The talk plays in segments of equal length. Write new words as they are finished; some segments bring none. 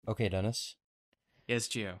Okay, Dennis. Yes,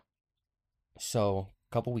 Gio. So,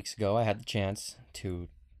 a couple weeks ago, I had the chance to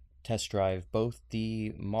test drive both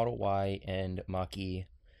the Model Y and Mach E.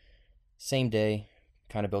 Same day,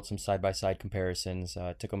 kind of built some side by side comparisons.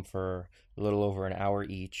 Took them for a little over an hour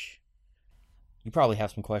each. You probably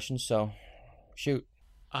have some questions, so shoot.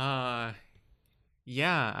 Uh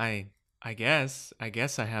yeah, I guess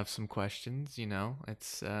I have some questions,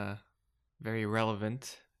 It's very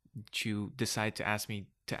relevant that you decide to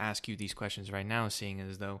ask you these questions right now, seeing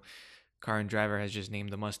as though Car and Driver has just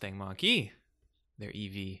named the Mustang Mach-E their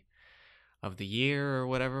EV of the year or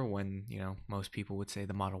whatever, when, most people would say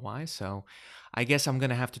the Model Y. So I guess I'm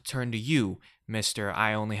gonna have to turn to you, Mister.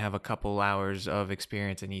 I only have a couple hours of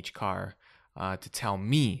experience in each car, to tell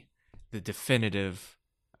me the definitive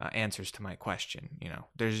answers to my question.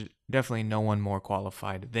 There's definitely no one more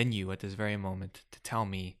qualified than you at this very moment to tell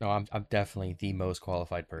me. No, I'm definitely the most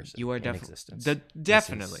qualified person You are in definitely existence. This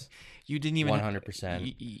definitely. is You didn't even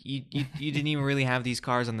 100%. you didn't even really have these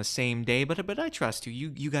cars on the same day, but I trust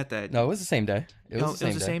you. You got that. No, it was the same day. It was Oh, the it was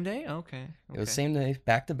same the day. same day. Okay, It was okay, same day,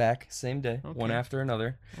 back to back, same day, one okay, after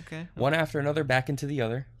another. okay, One okay. after another, back into the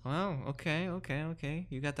other. Wow. Okay, okay, okay.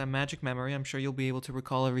 You got that magic memory. I'm sure you'll be able to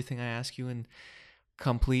recall everything I ask you in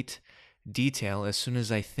complete detail as soon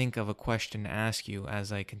as I think of a question to ask you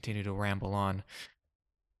as I continue to ramble on.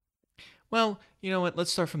 Well, you know what?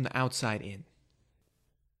 Let's start from the outside in.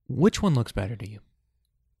 Which one looks better to you?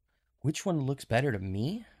 Which one looks better to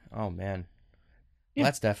me? Oh man. Well, Yeah,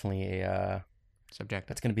 that's definitely a subjective.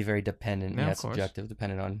 that's going to be very dependent. No, Yeah, of course. subjective,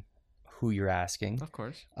 depending on who you're asking. Of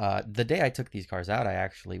course. The day I took these cars out, I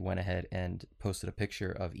actually went ahead and posted a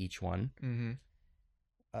picture of each one. Mm-hmm.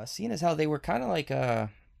 Seeing as how they were kind of like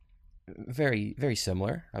very very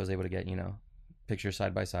similar, I was able to get pictures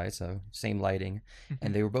side by side, so same lighting, Mm-hmm.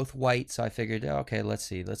 and they were both white. So I figured, oh, okay, let's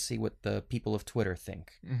see what the people of Twitter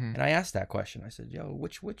think. Mm-hmm. And I asked that question. I said, yo,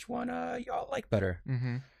 which one y'all like better?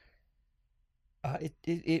 Mm-hmm.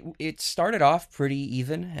 It started off pretty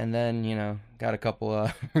even, and then got a couple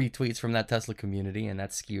retweets from that Tesla community, and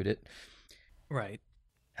that skewed it. Right.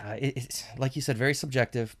 It's like you said, very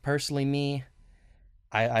subjective. Personally, me,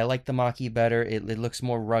 I like the Mach-E better. It looks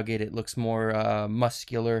more rugged. It looks more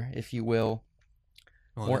muscular, if you will,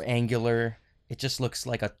 Well, more angular. It just looks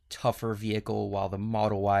like a tougher vehicle, while the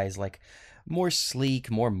Model Y is like more sleek,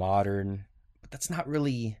 more modern. But that's not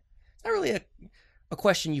really a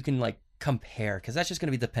question you can like compare because that's just going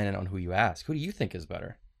to be dependent on who you ask. Who do you think is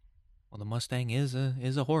better? the Mustang is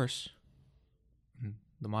a horse.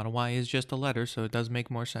 The Model Y is just a letter, so it does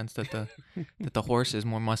make more sense that the horse is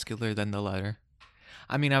more muscular than the letter.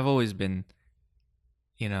 I mean, I've always been,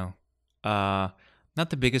 you know, uh, not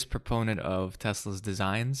the biggest proponent of Tesla's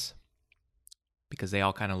designs because they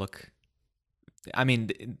all kind of look. I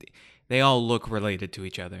mean, they all look related to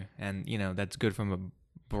each other, and that's good from a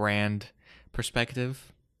brand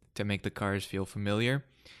perspective to make the cars feel familiar.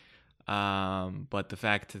 But the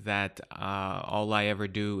fact that all I ever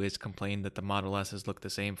do is complain that the Model S's look the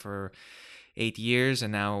same for 8 years,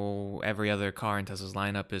 and now every other car in Tesla's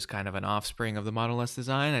lineup is kind of an offspring of the Model S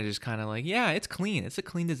design. I just kind of like, yeah, it's clean. It's a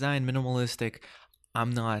clean design, minimalistic.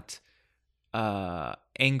 I'm not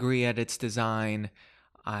angry at its design.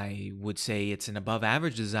 I would say it's an above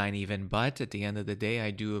average design, even, but at the end of the day,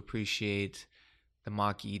 I do appreciate the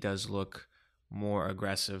Mach E does look more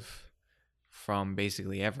aggressive from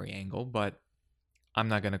basically every angle, but I'm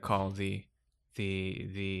not gonna call the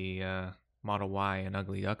Model Y an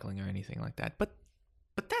ugly duckling or anything like that. But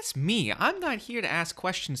that's me. I'm not here to ask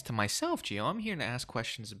questions to myself, Gio. I'm here to ask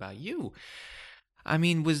questions about you. I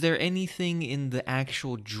mean, was there anything in the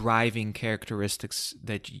actual driving characteristics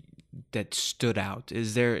that stood out?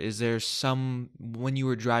 Is there some when you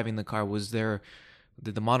were driving the car?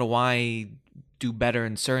 Did the Model Y do better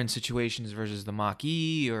in certain situations versus the Mach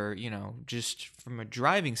E, or just from a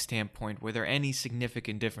driving standpoint, were there any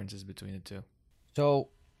significant differences between the two? So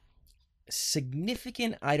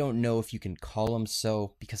significant, I don't know if you can call them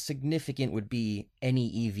so, because significant would be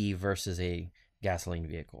any EV versus a gasoline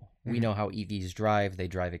vehicle. We Mm-hmm. know how EVs drive, they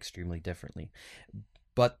drive extremely differently.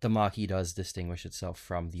 But the Mach-E does distinguish itself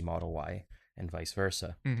from the Model Y and vice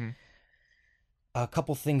versa. Mm-hmm. A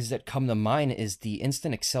couple things that come to mind is the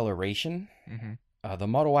instant acceleration. Mm-hmm. The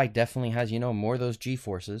Model Y definitely has, more of those G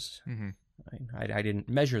forces. Mm-hmm. I didn't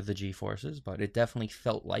measure the G forces, but it definitely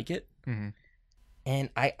felt like it. Mm-hmm. And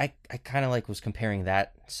I kind of like was comparing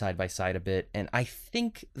that side by side a bit. And I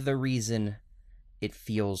think the reason it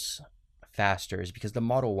feels faster is because the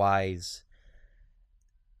Model Y's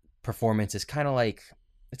performance is kind of like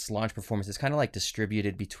its launch performance is kind of like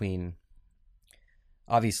distributed between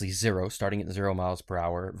obviously zero, starting at 0 miles per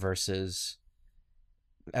hour versus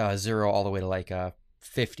 0 all the way to like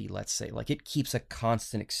 50, let's say. Like it keeps a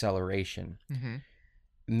constant acceleration. Mm-hmm.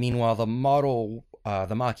 Meanwhile, the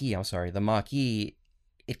Mach-E, I'm sorry, the Mach-E,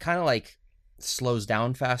 it kind of like slows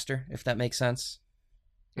down faster, if that makes sense.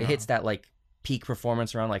 It hits that like peak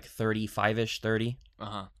performance around like 35-ish, 30.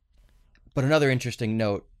 Uh-huh. But another interesting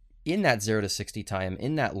note, in that 0 to 60 time,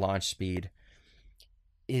 in that launch speed,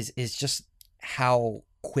 is just how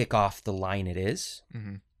quick off the line it is.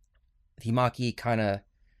 Mm-hmm. The Mach-E kind of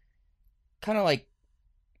like,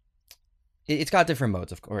 it's got different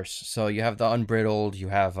modes, of course. So you have the unbridled, you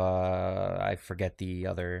have I forget the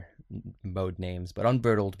other mode names, but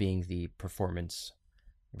unbridled being the performance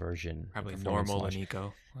version. Probably performance normal launch. and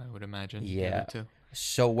eco, I would imagine. Yeah. The other two.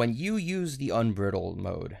 So when you use the unbridled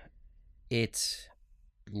mode, it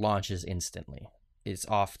launches instantly. It's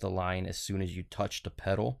off the line as soon as you touch the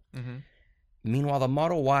pedal. Mm-hmm. Meanwhile, the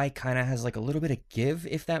Model Y kind of has like a little bit of give,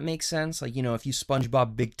 if that makes sense. Like, you know, if you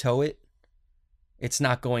SpongeBob Big Toe it, it's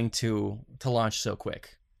not going to launch so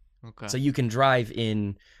quick. Okay. So you can drive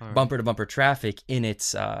in bumper to bumper traffic in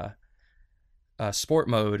its sport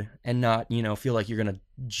mode and not, you know, feel like you're gonna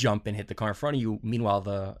jump and hit the car in front of you. Meanwhile,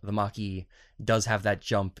 the Mach-E does have that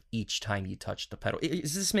jump each time you touch the pedal.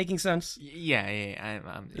 Is this making sense? Yeah.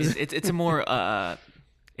 It's a more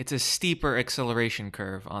it's a steeper acceleration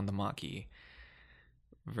curve on the Mach-E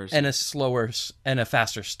versus And a slower and a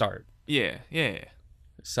faster start. Yeah.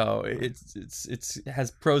 So it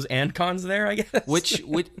has pros and cons there, I guess.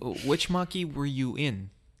 Which Mach-E were you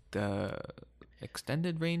in? The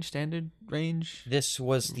extended range, standard range? This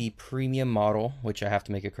was the premium model, which I have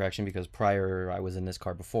to make a correction because prior I was in this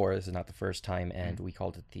car before. This is not the first time, and we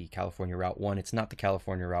called it the California Route 1. It's not the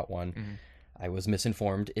California Route 1. Mm-hmm. I was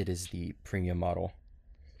misinformed. It is the premium model.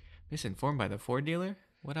 Misinformed by the Ford dealer?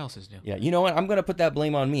 What else is new? Yeah, you know what? I'm gonna put that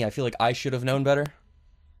blame on me. I feel like I should have known better.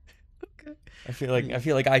 Okay. I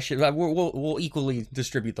feel like I should. We'll equally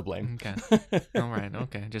distribute the blame. Okay. All right.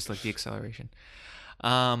 Okay. Just like the acceleration.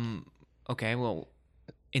 Okay. Well,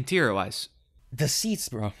 interior wise, The seats,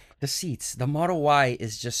 bro. The seats. The Model Y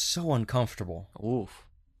is just so uncomfortable. oof.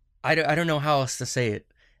 I don't know how else to say it.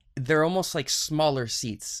 They're almost like smaller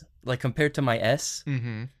seats, like compared to my S.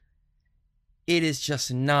 Mm-hmm. It is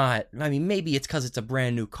just not. I mean, maybe it's because it's a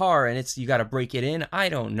brand new car and you got to break it in. I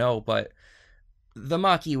don't know, but the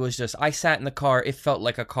Mach-E was just. I sat in the car. It felt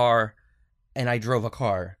like a car, and I drove a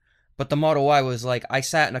car. But the Model Y was like I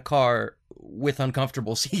sat in a car with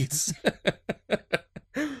uncomfortable seats.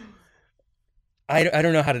 I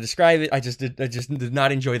don't know how to describe it. I just did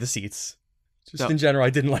not enjoy the seats. In general, I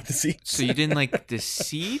didn't like the seats. So you didn't like the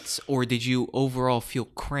seats, or did you overall feel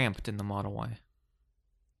cramped in the Model Y?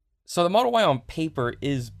 So the Model Y on paper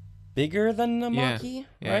is bigger than the Yeah. Mach-E,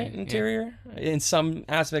 Yeah, right? yeah. Interior. In some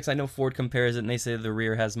aspects, I know Ford compares it, and they say the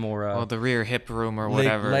rear has more. Well, the rear hip room or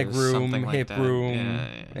whatever, leg room, something like hip that. room.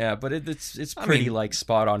 Yeah. But it's I pretty mean- like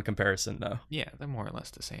spot on comparison though. Yeah, they're more or less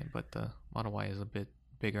the same, but the Model Y is a bit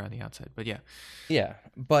bigger on the outside. But yeah, Yeah,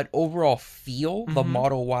 but overall feel, the Mhm.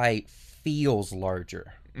 Model Y feels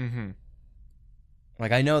larger. mm-hmm.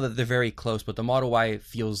 Like I know that they're very close, but the Model Y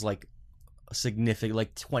feels like a significant,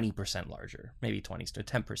 like 20% larger, maybe 20 to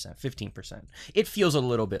 10%, 15%. It feels a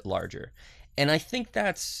little bit larger, and I think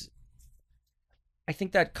that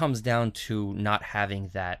comes down to not having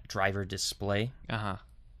that driver display. Uh-huh.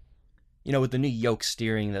 You know, with the new yoke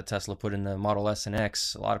steering that Tesla put in the Model S and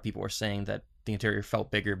X, a lot of people were saying that the interior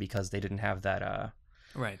felt bigger because they didn't have that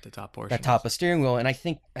Right, the top portion. that top of steering wheel, and I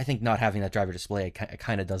think not having that driver display it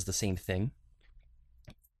kind of does the same thing.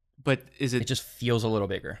 But is It it just feels a little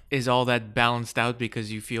bigger. is all that balanced out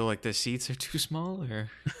because you feel like the seats are too small,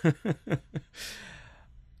 or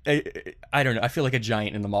I don't know. I feel like a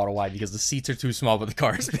giant in the Model Y because the seats are too small, but the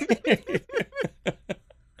car is big.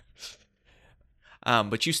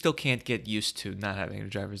 but you still can't get used to not having a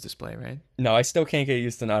driver's display, right? No, I still can't get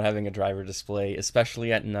used to not having a driver display,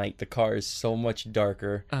 especially at night. The car is so much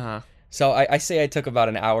darker. Uh-huh. So I say I took about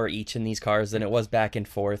an hour each in these cars, and it was back and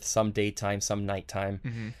forth, some daytime, some nighttime,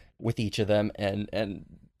 Mm-hmm. with each of them. And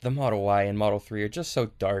the Model Y and Model 3 are just so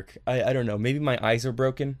dark. I don't know. Maybe my eyes are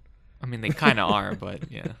broken. I mean, they kind of are,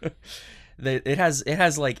 but yeah. It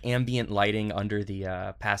has like ambient lighting under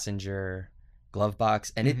the passenger glove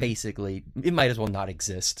box, and it might as well not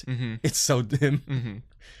exist. Mm-hmm. It's so dim. Mm-hmm.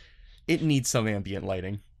 It needs some ambient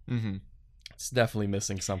lighting. Mm-hmm. It's definitely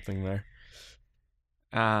missing something there.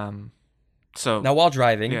 So Now, while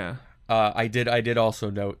driving, yeah. I did also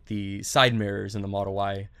note the side mirrors in the Model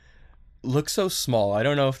Y look so small. I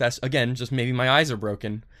don't know if that's, again, just maybe my eyes are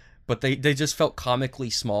broken, but they just felt comically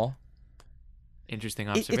small. Interesting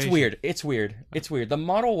It's observation. weird. It's weird. The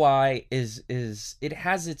Model Y is it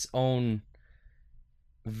has its own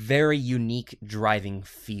very unique driving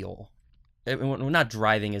feel. Well, not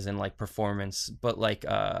driving as in like performance, but like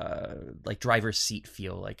driver's seat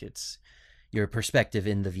feel, like it's your perspective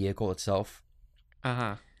in the vehicle itself. Uh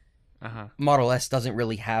huh. Uh huh. Model S doesn't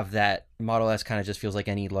really have that. Model S kind of just feels like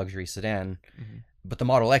any luxury sedan, Hmm. but the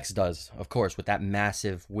Model X does, of course, with that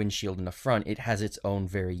massive windshield in the front. It has its own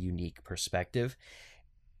very unique perspective,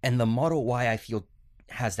 and the Model Y, I feel,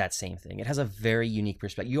 has that same thing. It has a very unique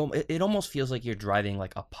perspective. It almost feels like you're driving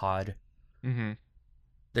like a pod. Hmm.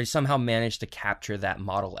 They somehow managed to capture that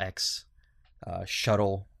Model X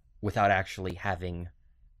shuttle without actually having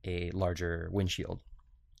a larger windshield,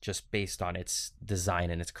 just based on its design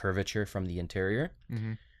and its curvature from the interior.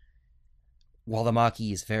 Hmm. While the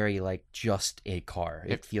Mach-E is very like just a car.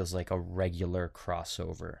 Yep. It feels like a regular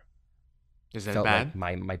crossover. Is that Felt bad?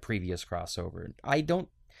 like my previous crossover.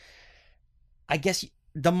 I guess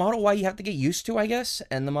the Model Y you have to get used to, I guess,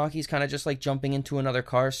 and the Mach-E's kind of just like jumping into another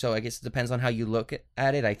car. So I guess it depends on how you look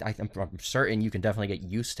at it. I'm certain you can definitely get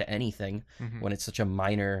used to anything Hmm. when it's such a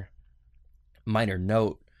minor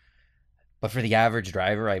note. But for the average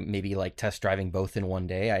driver, I maybe like test driving both in one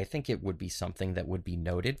day. I think it would be something that would be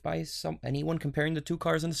noted by anyone comparing the two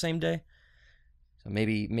cars in the same day. So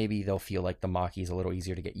maybe they'll feel like the Mach-E is a little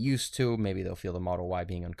easier to get used to. Maybe they'll feel the Model Y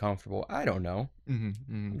being uncomfortable. I don't know. Hmm.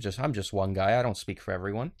 Hmm. I'm just one guy. I don't speak for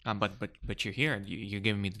everyone. But you're here. You're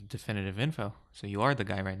giving me the definitive info. So you are the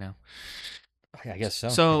guy right now. I guess so. I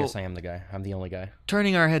guess So I am the guy. I'm the only guy.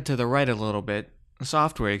 turning our head to the right a little bit,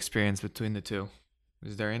 software experience between the two.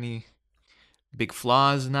 Is there any big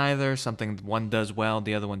flaws in either? Something one does well,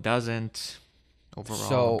 the other one doesn't. Overall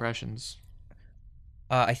So impressions.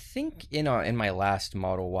 I think in my last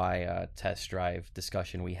Model Y test drive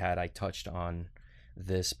discussion we had, I touched on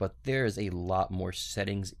this, but there's a lot more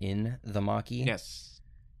settings in the Mach-E. Yes.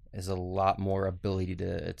 There's a lot more ability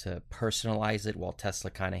to personalize it, while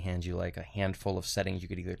Tesla kind of hands you like a handful of settings you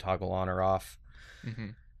could either toggle on or off. Hmm.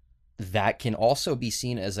 That can also be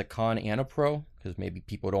seen as a con and a pro, because maybe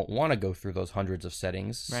people don't want to go through those hundreds of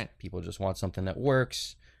settings. Right. People just want something that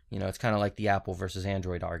works. It's kind of like the Apple versus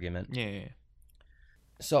Android argument. Yeah, yeah, yeah.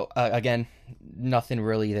 So again, nothing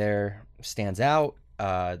really there stands out.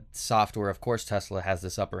 Software, of course, Tesla has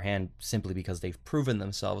this upper hand simply because they've proven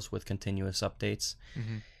themselves with continuous updates,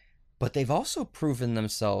 Hmm. but they've also proven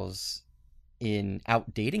themselves in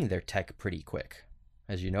outdating their tech pretty quick.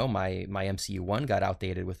 As you know, my MCU1 got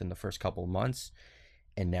outdated within the first couple of months,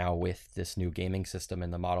 and now with this new gaming system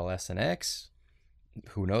in the Model S and X,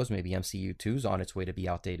 who knows, maybe MCU2 is on its way to be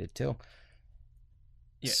outdated too.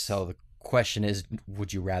 Yes. So the question is,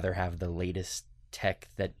 would you rather have the latest tech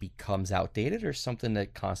that becomes outdated or something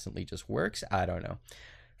that constantly just works? I don't know.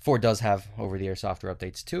 Ford does have over-the-air software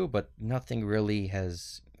updates too, but nothing really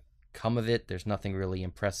has come of it. There's nothing really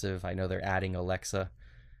impressive. I know they're adding Alexa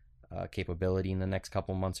capability in the next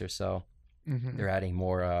couple months or so. Hmm. They're adding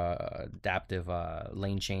more adaptive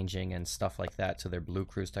lane changing and stuff like that to their Blue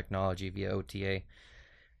Cruise technology via OTA.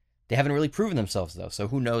 They haven't really proven themselves though, so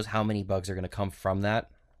who knows how many bugs are going to come from that.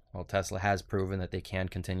 Well, Tesla has proven that they can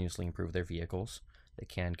continuously improve their vehicles. They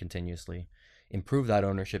can continuously improve that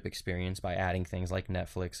ownership experience by adding things like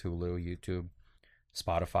Netflix, Hulu, YouTube,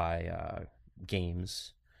 Spotify,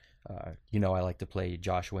 games. I like to play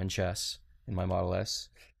Joshua and chess in my Model S.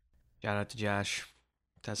 Shout out to Josh,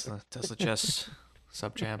 Tesla chess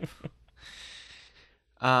sub champ.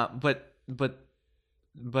 But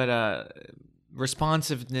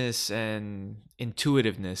responsiveness and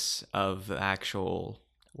intuitiveness of the actual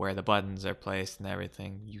where the buttons are placed and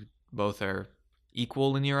everything, you both are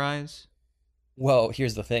equal in your eyes. Well,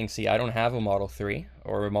 here's the thing. See, I don't have a Model 3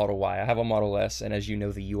 or a Model Y. I have a Model S, and as you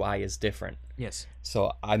know, the UI is different. Yes.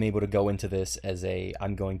 So I'm able to go into this as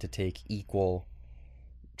I'm going to take equal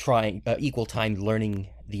time learning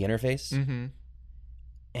the interface, Mm-hmm.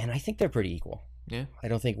 and I think they're pretty equal. Yeah. I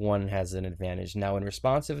don't think one has an advantage. Now, in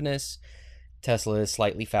responsiveness, Tesla is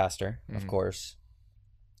slightly faster, of Mhm. course.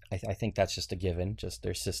 I think that's just a given. Just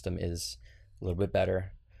their system is a little bit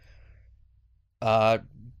better. Uh,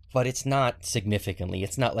 but it's not significantly.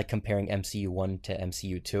 It's not like comparing MCU1 to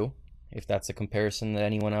MCU2, if that's a comparison that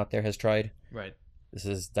anyone out there has tried. Right. This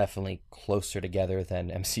is definitely closer together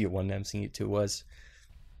than MCU1 and MCU2 was.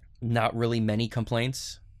 Not really many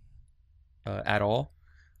complaints at all.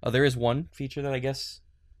 There is one feature that I guess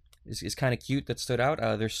is kind of cute that stood out.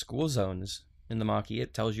 There's school zones in the Mach-E.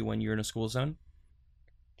 It tells you when you're in a school zone.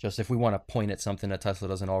 Just if we want to point at something that Tesla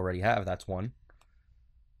doesn't already have, that's one.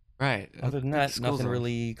 Right. Other than that, School nothing zone.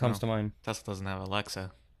 really comes No. to mind. Tesla doesn't have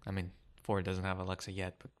Alexa. I mean, Ford doesn't have Alexa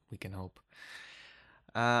yet, but we can hope.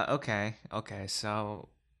 Okay. Okay. So,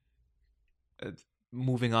 uh,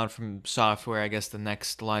 moving on from software, I guess the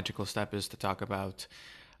next logical step is to talk about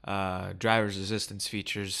driver's assistance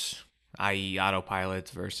features, i.e., autopilot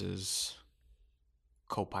versus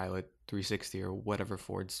Copilot 360 or whatever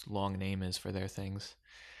Ford's long name is for their things.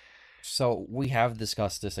 So we have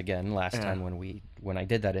discussed this again last Yeah. time when I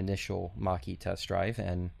did that initial Mach-E test drive,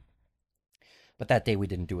 and but that day we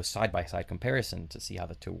didn't do a side by side comparison to see how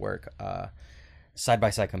the two work. Side by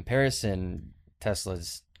side comparison,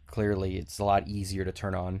 Tesla's clearly it's a lot easier to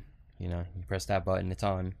turn on. You press that button, it's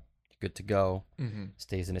on, good to go, Mm-hmm.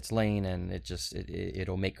 stays in its lane, and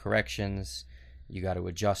it'll make corrections. You got to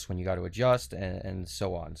adjust when you got to adjust, and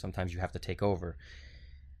so on. Sometimes you have to take over.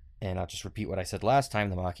 And I'll just repeat what I said last time.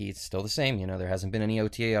 The Mach-E is still the same. There hasn't been any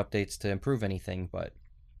OTA updates to improve anything, but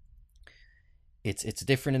it's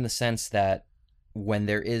different in the sense that when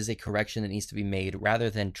there is a correction that needs to be made, rather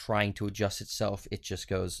than trying to adjust itself, it just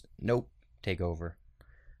goes, nope, take over.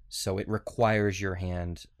 So it requires your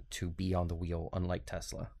hand to be on the wheel, unlike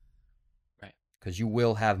Tesla. Right. Because you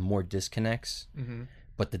will have more disconnects, Mm-hmm.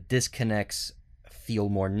 but the disconnects feel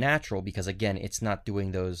more natural because, again, it's not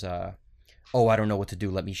doing those, oh, I don't know what to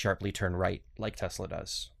do, let me sharply turn right, like Tesla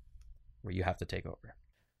does, where you have to take over.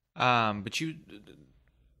 But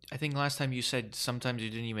I think last time you said sometimes you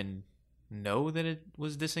didn't even know that it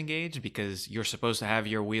was disengaged because you're supposed to have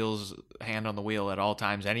your hand on the wheel at all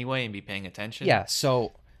times anyway and be paying attention. Yeah,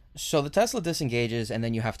 so the Tesla disengages, and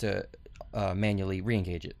then you have to manually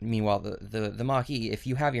re-engage it. Meanwhile, the Mach-E, if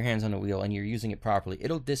you have your hands on the wheel and you're using it properly,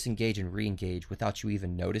 it'll disengage and re-engage without you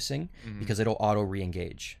even noticing because it'll auto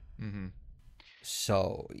re-engage. Mm-hmm.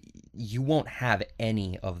 So you won't have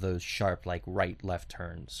any of those sharp, like, right, left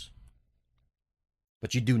turns.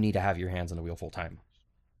 But you do need to have your hands on the wheel full time.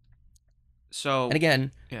 So, And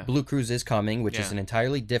again, yeah. Blue Cruise is coming, which is Yeah. an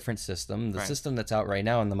entirely different system. The Right. system that's out right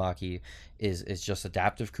now in the Mach-E is just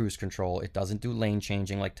adaptive cruise control. It doesn't do lane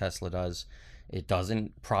changing like Tesla does. It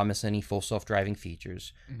doesn't promise any full self-driving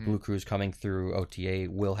features. Mm-hmm. Blue Cruise coming through OTA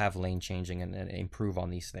will have lane changing and improve on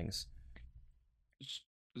these things.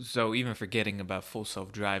 So even forgetting about full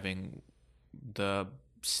self-driving, the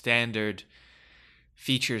standard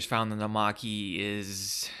features found in the Mach-E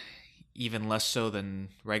is even less so than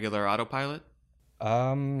regular autopilot.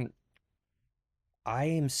 Um, I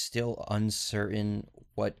am still uncertain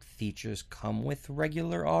what features come with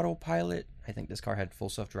regular autopilot. I think this car had full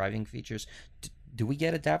self-driving features. Do we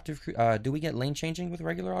get do we get lane changing with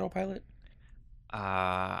regular autopilot?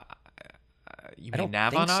 Uh, you I mean don't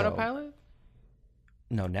nav on think so. autopilot?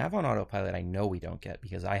 No, nav on autopilot I know we don't get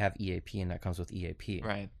because I have EAP and that comes with EAP.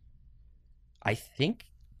 Right. I think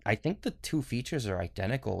the two features are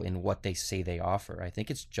identical in what they say they offer. I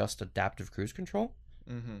think it's just adaptive cruise control.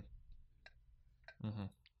 Mm-hmm. Mm-hmm.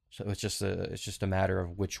 So it's just a matter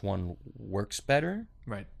of which one works better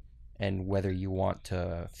Right. and whether you want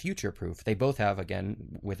to future proof. They both have,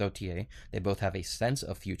 again, with OTA, they both have a sense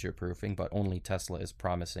of future proofing, but only Tesla is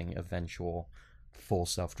promising eventual full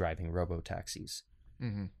self-driving robo taxis.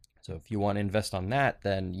 Mm-hmm. So if you want to invest on that,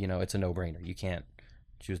 then it's a no-brainer. You can't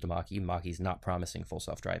choose the Mach-E. Mach-E's not promising full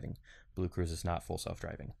self-driving. Blue Cruise is not full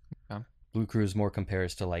self-driving. Yeah. Blue Cruise more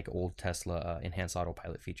compares to like old Tesla enhanced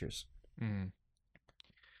autopilot features. Mm-hmm.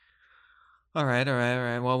 All right.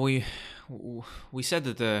 Well, we said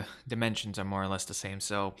that the dimensions are more or less the same.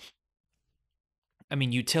 So, I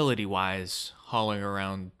mean, utility-wise, hauling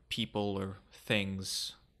around people or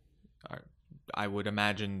things, are, I would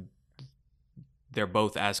imagine they're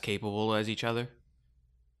both as capable as each other.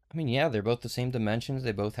 I mean, yeah, they're both the same dimensions.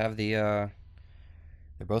 They both have the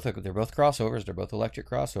they're both crossovers. They're both electric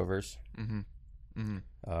crossovers. Mm-hmm.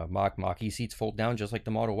 Mm-hmm. Mach-E seats fold down just like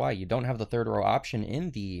the Model Y. You don't have the third row option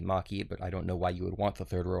in the Mach-E, but I don't know why you would want the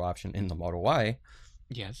third row option in the Model Y.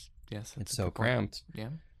 Yes. It's so cramped. Yeah.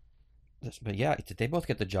 But yeah, they both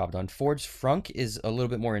get the job done. Ford's frunk is a little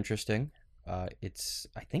bit more interesting. I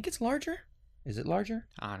think it's larger. Is it larger?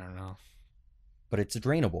 I don't know. But it's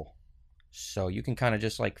drainable. So you can kind of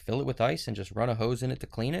just like fill it with ice and just run a hose in it to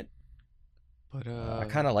clean it. But I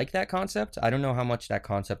kind of like that concept. I don't know how much that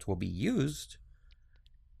concept will be used,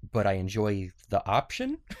 but I enjoy the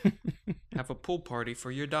option. have a pool party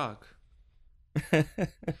for your dog. It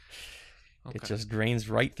Okay. just drains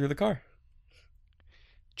right through the car.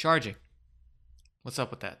 Charging. What's up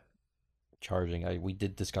with that? Charging. We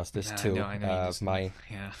did discuss this Yeah, too. I know you just, My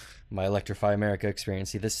yeah. Electrify America experience.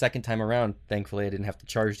 See, this second time around, thankfully, I didn't have to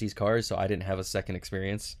charge these cars, so I didn't have a second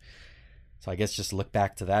experience. So I guess just look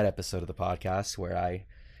back to that episode of the podcast where I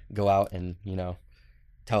go out and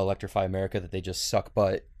tell Electrify America that they just suck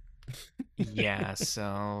butt. Yeah.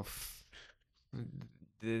 So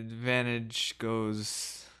the advantage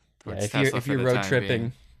goes Yeah, towards Tesla if for you're the road time tripping,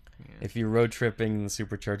 being. Yeah. If you're road tripping, the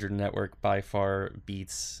supercharger network by far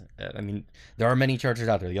beats. I mean, there are many chargers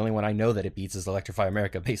out there. The only one I know that it beats is Electrify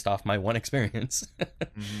America, based off my one experience.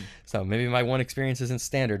 Hmm. So maybe my one experience isn't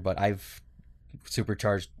standard, but I've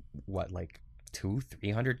supercharged what, like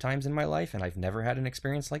 200-300 times in my life, and I've never had an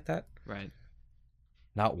experience like that. Right.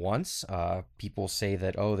 Not once. People say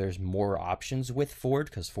that, oh, there's more options with Ford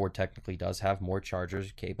because Ford technically does have more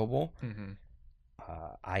chargers capable. Hmm.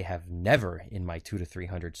 I have never in my 200 to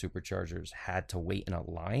 300 superchargers had to wait in a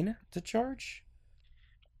line to charge.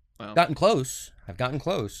 Well, Gotten close. I've gotten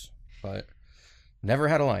close, but never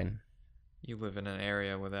had a line. you live in an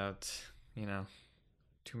area without, you know,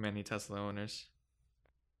 too many Tesla owners.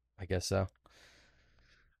 I guess so.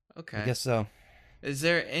 I Okay. guess so. Is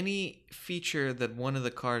there any feature that one of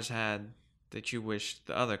the cars had that you wish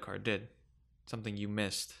the other car did? Something you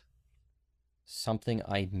missed? Something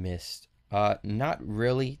I missed. Not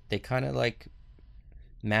really. They kind of like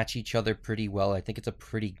match each other pretty well. I think it's a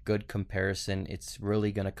pretty good comparison. It's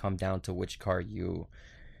really gonna come down to which car you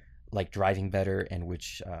like driving better and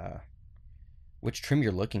which trim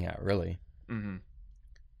you're looking at, really. Mm-hmm.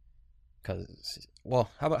 Because,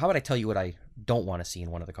 well, how about I tell you what I don't want to see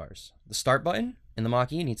in one of the cars? The start button in the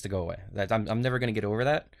Mach-E needs to go away. I'm never going to get over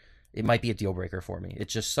that. It might be a deal breaker for me.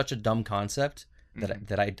 It's just such a dumb concept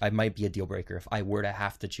that I might be a deal breaker if I were to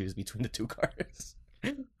have to choose between the two cars.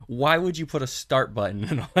 Why would you put a start button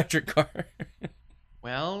in an electric car?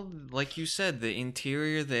 Well, like you said, the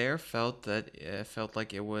interior there felt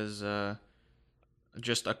like it was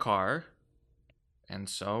just a car, and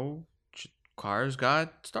so cars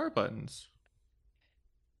got start buttons.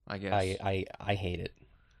 I guess. I hate it.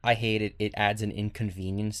 I hate it. It adds an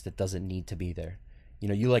inconvenience that doesn't need to be there.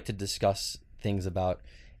 You like to discuss things about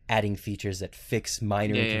adding features that fix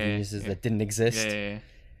minor Yeah, inconveniences yeah. that didn't Yeah, exist. yeah, yeah.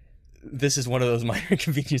 This is one of those minor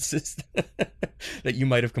inconveniences that you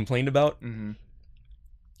might have complained about, Mm-hmm.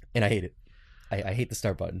 and I hate it. I hate the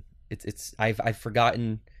start button. I've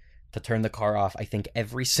forgotten to turn the car off. I think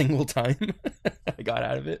every single time I got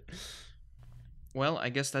out of it. Well, I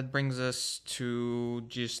guess that brings us to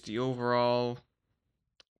just the overall.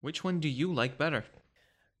 Which one do you like better?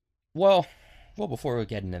 Well, before we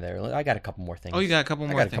get into there, I got a couple more things. Oh, you got a couple I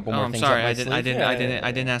more got a things. couple Oh, more I'm things sorry. up my I didn't. I sleeve. didn't. I didn't. I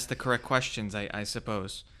Yeah. didn't ask the correct questions. I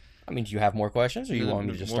suppose. I mean, do you have more questions, or you want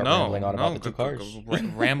me to just Well, start no, rambling on no. about the two cars?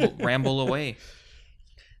 Ramble away.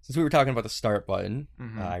 Since we were talking about the start button,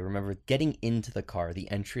 Mm-hmm. I remember getting into the car. The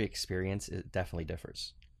entry experience, it definitely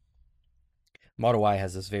differs. Model Y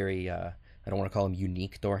has this very, I don't want to call them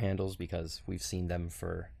unique door handles because we've seen them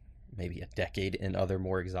for maybe a decade in other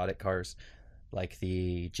more exotic cars like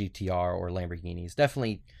the GTR or Lamborghinis.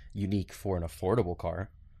 Definitely unique for an affordable car.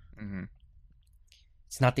 Mm-hmm.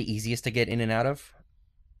 It's not the easiest to get in and out of.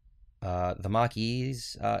 The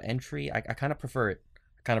Mach-E's entry, I kind of prefer it.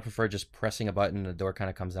 I kind of prefer just pressing a button and the door kind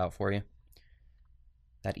of comes out for you.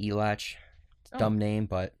 That E-latch, dumb name,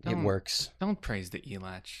 but it don't- works. Don't praise the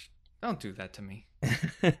E-latch. Don't do that to me.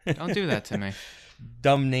 Don't do that to me.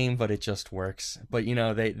 Dumb name, but it just works. But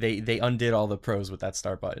they undid all the pros with that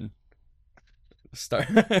start button. Start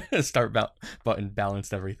button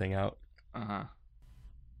balanced everything out. Uh-huh.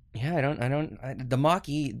 Yeah, the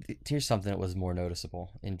Mach-E, here's something that was more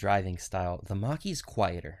noticeable in driving style. The Mach-E's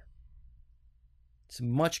quieter. It's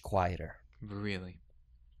much quieter. Really?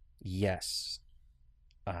 Yes.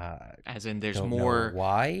 As in, there's Don't more know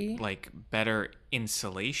why. like better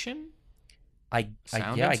insulation. Yeah,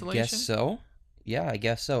 I insulation? guess so. Yeah, I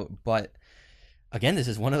guess so. But again, this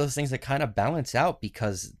is one of those things that kind of balance out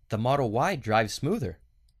because the Model Y drives smoother.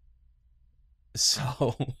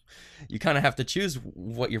 So you kind of have to choose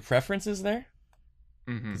what your preference is there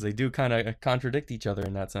Mm-hmm. because they do kind of contradict each other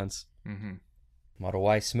in that sense. Mm-hmm. Model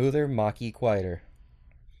Y smoother, Mach-E quieter.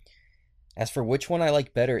 As for which one I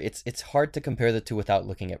like better, it's hard to compare the two without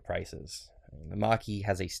looking at prices. The Mach-E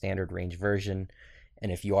has a standard range version, and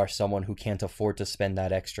if you are someone who can't afford to spend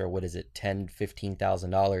that extra, what is it,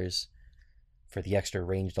 $10,000-$15,000 for the extra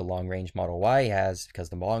range the long range Model Y has, because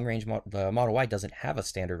the the Model Y doesn't have a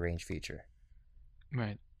standard range feature.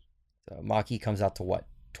 Right. So Mach-E comes out to what,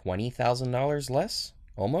 $20,000 less,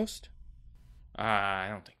 almost. I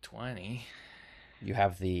don't think 20. You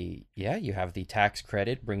have the tax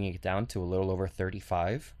credit, bringing it down to a little over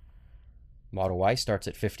 35. Model Y starts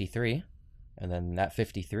at 53, and then that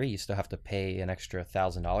 53 you still have to pay an extra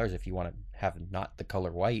 $1,000 if you want to have not the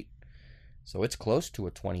color white. So it's close to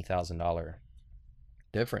a $20,000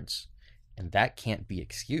 difference, and that can't be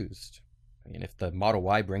excused. I mean, if the Model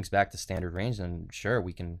Y brings back the standard range, then sure,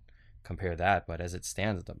 we can compare that. But as it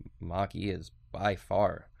stands, the Mach-E is by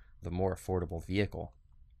far the more affordable vehicle.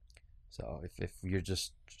 So if you're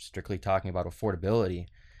just strictly talking about affordability,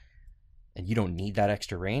 and you don't need that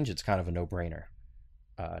extra range, it's kind of a no-brainer.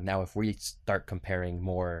 Now, if we start comparing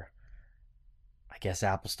more, I guess,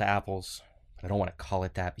 apples to apples, I don't want to call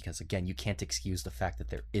it that because, again, you can't excuse the fact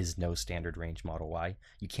that there is no standard range Model Y.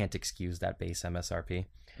 You can't excuse that base MSRP.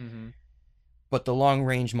 Mm-hmm. But the long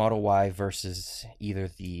range Model Y versus either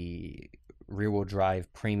the rear-wheel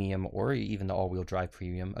drive premium or even the all-wheel drive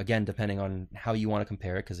premium, again, depending on how you want to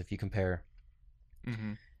compare it, because if you compare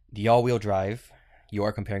Mm-hmm. the all-wheel drive, you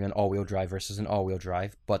are comparing an all-wheel drive versus an all-wheel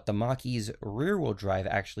drive, but the Mach-E's rear-wheel drive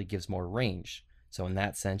actually gives more range. So in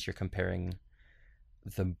that sense, you're comparing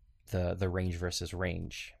the range versus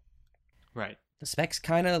range. Right. The specs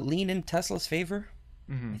kind of lean in Tesla's favor.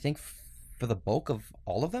 Mm-hmm. I think for the bulk of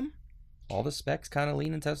all of them, all the specs kind of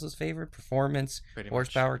lean in Tesla's favor. Performance, Pretty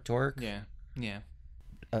horsepower, much. torque. Yeah. Yeah.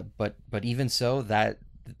 But even so, that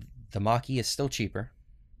the Mach-E is still cheaper.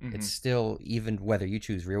 Mm-hmm. It's still, even whether you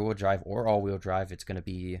choose rear-wheel drive or all-wheel drive, it's going to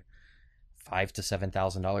be $5,000 to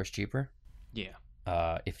 $7,000 cheaper.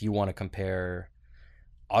 Yeah. If you want to compare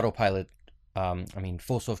autopilot,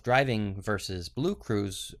 full self-driving versus Blue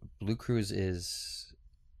Cruise is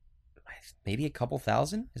maybe a couple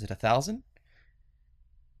thousand. Is it 1,000?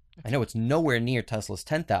 I know it's nowhere near Tesla's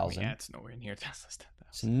 10,000. Yeah, it's nowhere near Tesla's 10,000.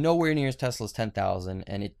 It's nowhere near Tesla's 10,000,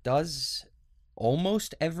 and it does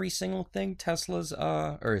almost every single thing Tesla's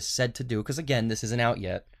or is said to do. Because again, this isn't out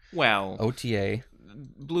yet. Well, OTA.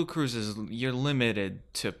 Blue Cruise you're limited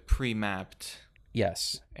to pre-mapped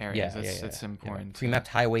Yes. areas. That's important. Yeah. Pre-mapped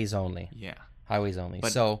highways only. Yeah. Highways only.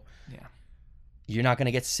 But, so yeah. you're not going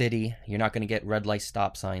to get city. You're not going to get red light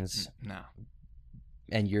stop signs. No.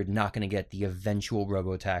 And you're not going to get the eventual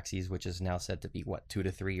robo-taxis, which is now said to be, 2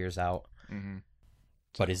 to 3 years out. Mm-hmm.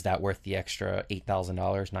 But is that worth the extra $8,000,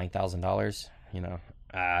 $9,000?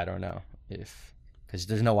 I don't know. Because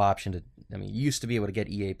there's no option to, you used to be able to get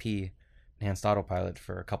EAP, Enhanced Autopilot,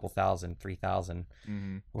 for a couple thousand, 3,000.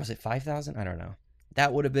 Mm-hmm. Was it 5,000? I don't know.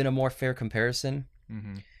 That would have been a more fair comparison.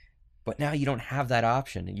 Mm-hmm. But now you don't have that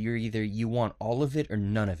option. You want all of it or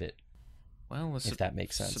none of it. Well, if that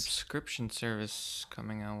makes sense. Subscription service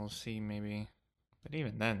coming out, we'll see maybe. But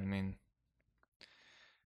even then,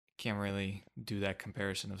 can't really do that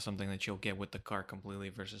comparison of something that you'll get with the car completely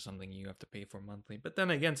versus something you have to pay for monthly. But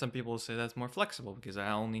then again, some people say that's more flexible because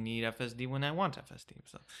I only need FSD when I want FSD.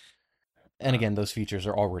 So. And again, those features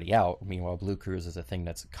are already out. Meanwhile, Blue Cruise is a thing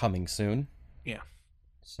that's coming soon. Yeah.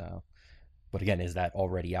 So, but again, is that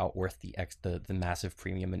already out worth the massive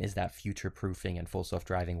premium? And is that future proofing and full self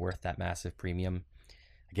driving worth that massive premium?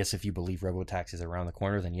 I guess if you believe robo-taxis are around the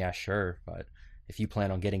corner, then yeah, sure. But if you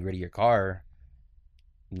plan on getting rid of your car,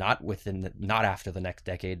 not after the next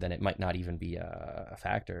decade, then it might not even be a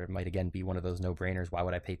factor. It might again be one of those no-brainers. Why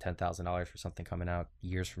would I pay $10,000 for something coming out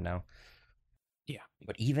years from now? Yeah.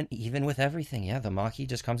 But even with everything, yeah, the Mach-E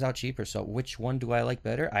just comes out cheaper. So which one do I like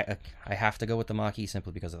better? I have to go with the Mach-E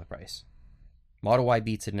simply because of the price. Model Y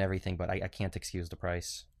beats it in everything, but I can't excuse the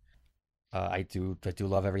price. I do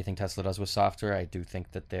love everything Tesla does with software. I do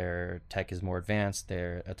think that their tech is more advanced,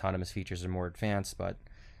 their autonomous features are more advanced, but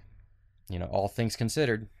all things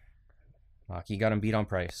considered, Mach-E got them beat on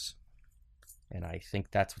price. And I think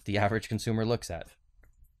that's what the average consumer looks at.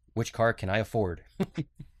 Which car can I afford?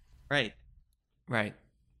 Right.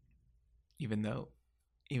 Even though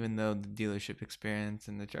the dealership experience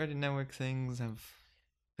and the charging network things have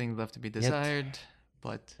things left to be desired,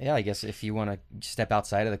 but yeah, I guess if you want to step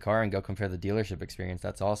outside of the car and go compare the dealership experience,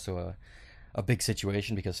 that's also a big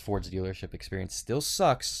situation because Ford's dealership experience still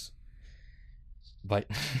sucks. But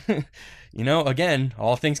again,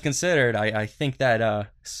 all things considered, I think that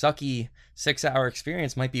sucky 6-hour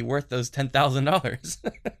experience might be worth those $10,000.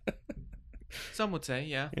 Some would say,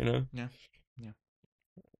 yeah. Yeah.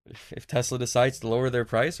 If Tesla decides to lower their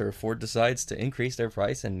price or if Ford decides to increase their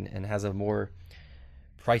price and has a more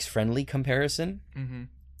price-friendly comparison, mm-hmm.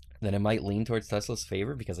 then it might lean towards Tesla's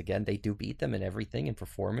favor because, again, they do beat them in everything, in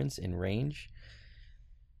performance, in range.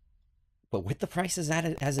 But with the prices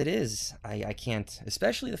as it is, I can't,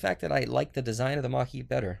 especially the fact that I like the design of the Mach-E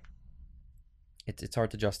better. It's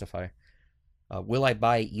hard to justify. Will I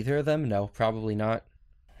buy either of them? No, probably not.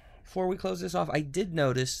 Before we close this off, I did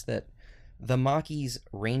notice that the Mach-E's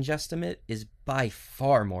range estimate is by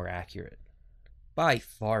far more accurate. By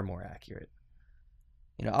far more accurate.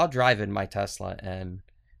 I'll drive in my Tesla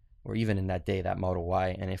or even in that Model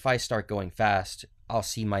Y, and if I start going fast, I'll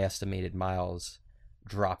see my estimated miles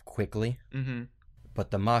drop quickly. Mm-hmm. But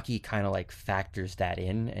the Mach-E kind of factors that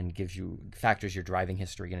in and factors your driving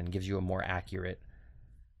history in and gives you a more accurate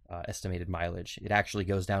estimated mileage. It actually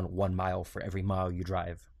goes down 1 mile for every mile you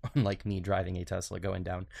drive, unlike me driving a Tesla going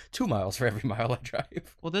down 2 miles for every mile I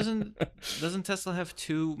drive. Well, doesn't Tesla have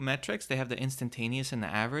two metrics? They have the instantaneous and the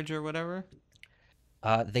average or whatever.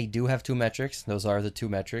 They do have two metrics. Those are the two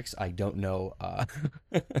metrics. I don't know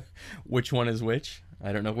which one is which.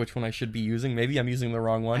 I don't know which one I should be using. Maybe I'm using the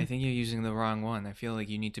wrong I one. think you're using the wrong one. I feel like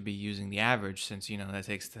you need to be using the average since, that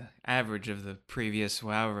takes the average of the previous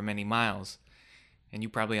however many miles. And you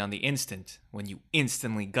probably on the instant when you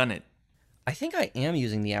instantly gun it. I think I am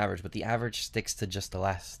using the average, but the average sticks to just the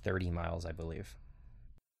last 30 miles, I believe.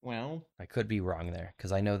 Well, I could be wrong there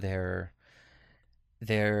because I know their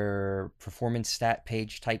performance stat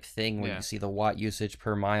page type thing where yeah. you see the watt usage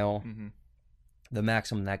per mile. Mm-hmm. The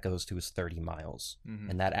maximum that goes to is 30 miles. Mm-hmm.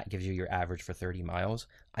 And that gives you your average for 30 miles.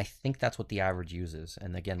 I think that's what the average uses.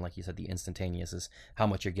 And again, like you said, the instantaneous is how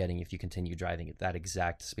much you're getting if you continue driving at that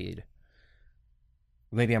exact speed.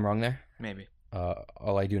 Maybe I'm wrong there. Maybe.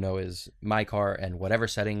 All I do know is my car and whatever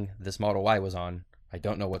setting this Model Y was on, I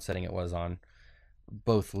don't know what setting it was on,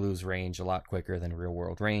 both lose range a lot quicker than real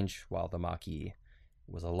world range, while the Mach-E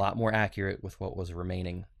was a lot more accurate with what was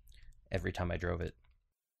remaining every time I drove it.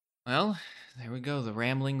 Well, there we go. The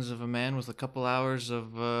ramblings of a man with a couple hours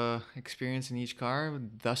of experience in each car,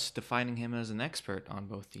 thus defining him as an expert on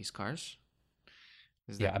both these cars.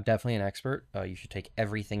 Yeah, I'm definitely an expert. You should take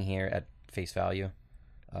everything here at face value.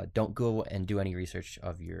 Don't go and do any research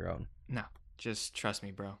of your own. No, just trust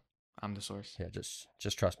me, bro. I'm the source. Yeah,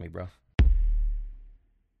 just trust me, bro.